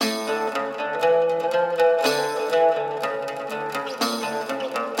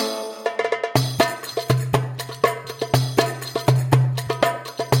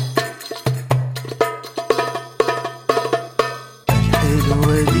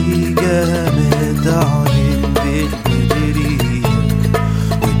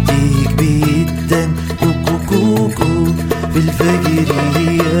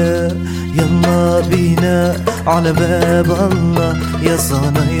على باب الله يا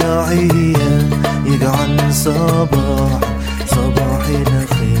صنايعية، يجعل صباح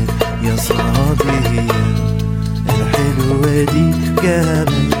الخير يا صادية. الحلوة دي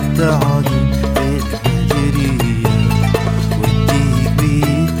قامت تعدي بالفجرية، والديك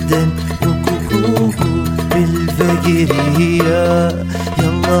بيدن كوكو بالفجرية.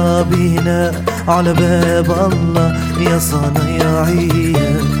 يلا بينا على باب الله يا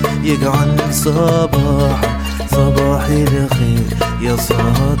صنايعية، يجعل صباح الخير يا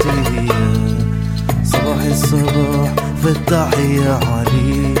صادية. صباح الصباح فالتحية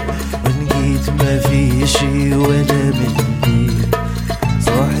عليك، ونجيت ما فيشي ولا مني.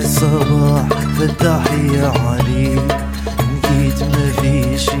 صباح الصباح فالتحية عليك، نجيت ما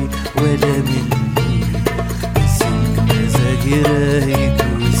فيشي ولا مني. بس المزاج رايق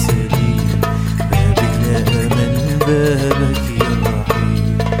وسليم، بابك لا أمل بابك يا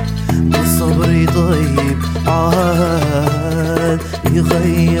رحيم. والصبر طيب عاد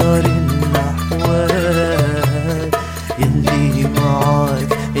يغير الأحوال، يلي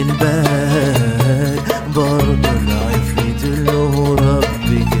معاك البال برضو العفريت اللي هو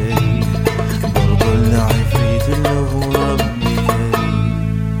ربي كريم، برضو العفريت اللي هو ربي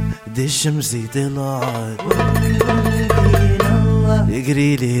كريم. دي الشمس طلعت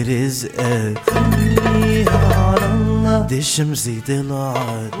يجري لي رزقك، خليها على الله. دي الشمس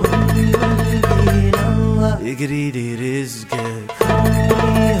طلعت يجري لي رزقك،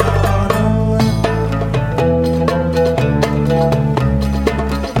 خليها على الله.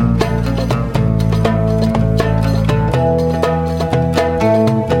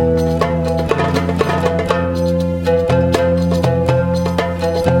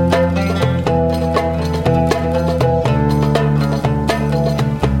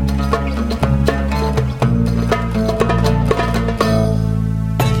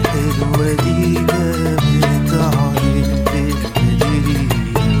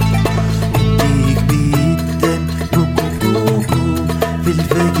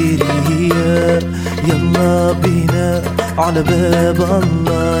 يلا بينا على باب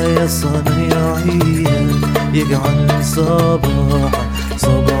الله يا صنايعية، يجعل صباح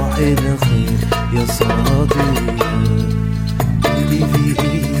الخير يا صادية. ايدي في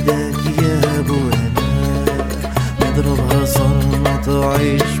ايدك يا ابو انا، نضربها صرمة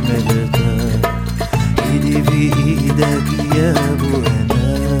تعيش مرتاح. ايدي في ايدك يا ابو انا،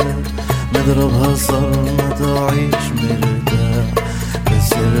 نضربها صرمة تعيش مرتاح. بس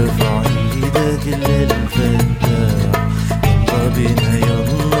ارفع ايدك للفتاح، يلا بينا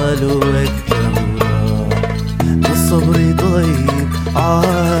يلا الوقت وراح. الصبر طيب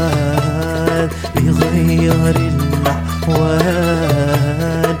عاد بيغير الأحوال،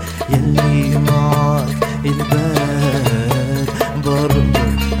 يلي معاك البال برضو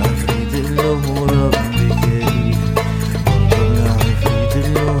العفريت اللي هو ربي كريم، برضو العفريت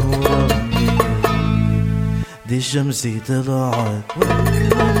اللي هو ربي كريم. دي الشمس طلعت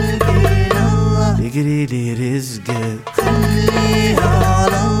يجري لي رزقك، خليها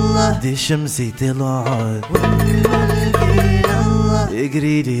على الله. دي الشمس طلعت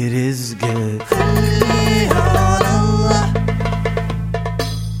يجري لي رزقك، خليها